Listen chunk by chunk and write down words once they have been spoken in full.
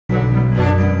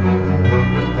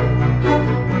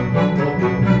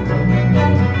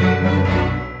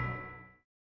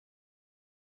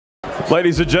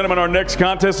Ladies and gentlemen, our next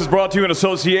contest is brought to you in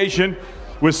association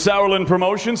with Sauerland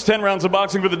Promotions. 10 rounds of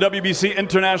boxing for the WBC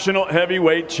International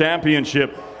Heavyweight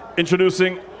Championship.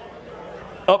 Introducing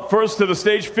up first to the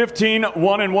stage, 15-1-1,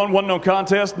 1-no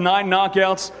contest, 9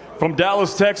 knockouts from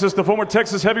Dallas, Texas, the former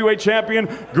Texas heavyweight champion,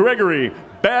 Gregory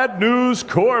 "Bad News"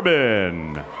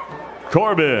 Corbin.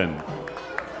 Corbin.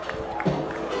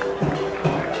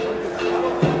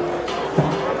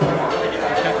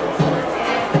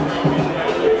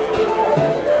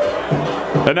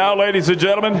 And now, ladies and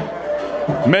gentlemen,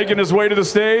 making his way to the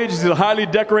stage, he's a highly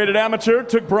decorated amateur,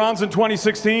 took bronze in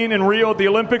 2016 in Rio at the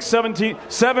Olympics,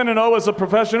 7-0 as a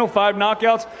professional, 5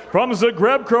 knockouts from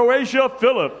Zagreb, Croatia,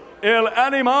 Filip "El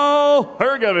Animal"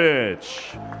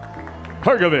 Hrgović.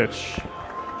 Hrgović.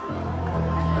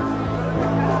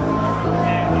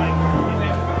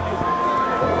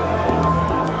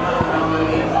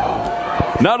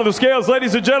 Now to the scales,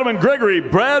 ladies and gentlemen, Gregory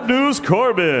 "Bad News"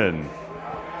 Corbin.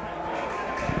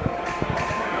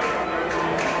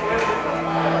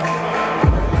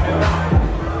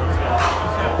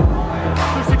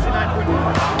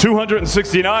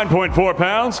 269.4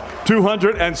 pounds,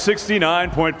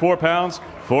 269.4 pounds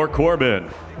for Corbin.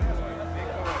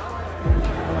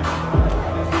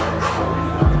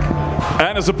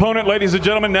 And his opponent, ladies and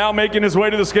gentlemen, now making his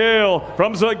way to the scale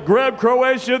from Zagreb,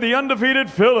 Croatia, the undefeated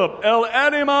Filip "El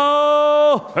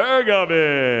Animal"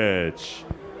 Hrgović.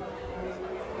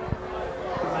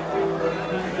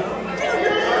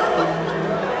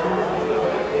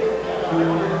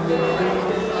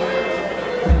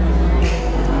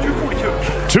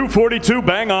 .242,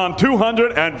 bang on,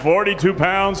 242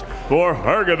 pounds for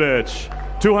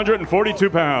Hrgović. 242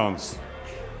 pounds.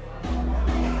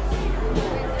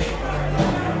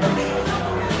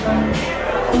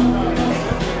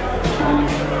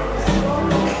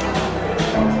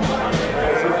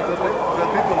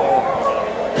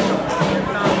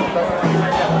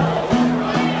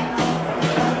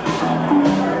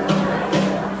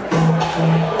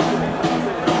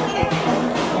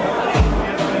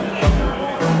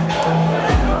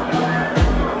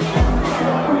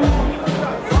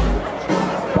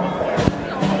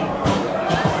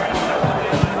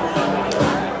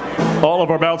 All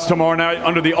of our bouts tomorrow night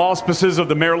under the auspices of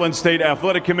the Maryland State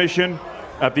Athletic Commission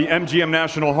at the MGM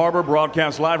National Harbor,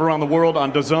 broadcast live around the world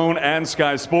on DAZN and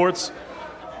Sky Sports.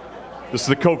 This is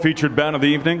the co-featured bout of the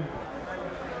evening.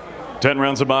 10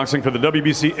 rounds of boxing for the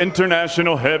WBC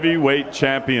International Heavyweight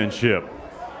Championship.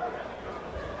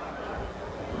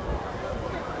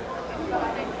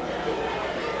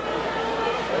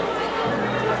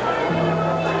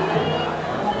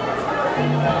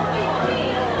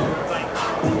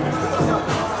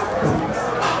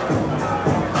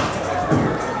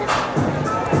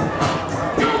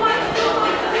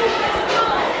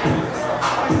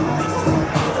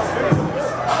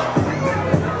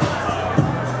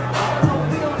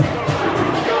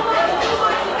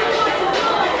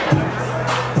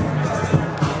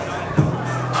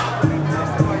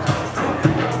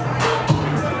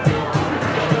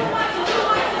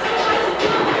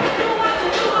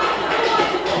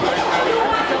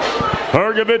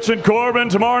 Hrgović and Corbin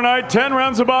tomorrow night, 10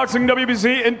 rounds of boxing,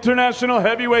 WBC International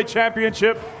Heavyweight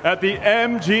Championship at the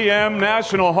MGM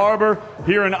National Harbor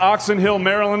here in Oxon Hill,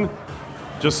 Maryland,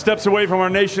 just steps away from our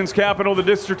nation's capital, the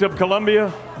District of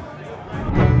Columbia.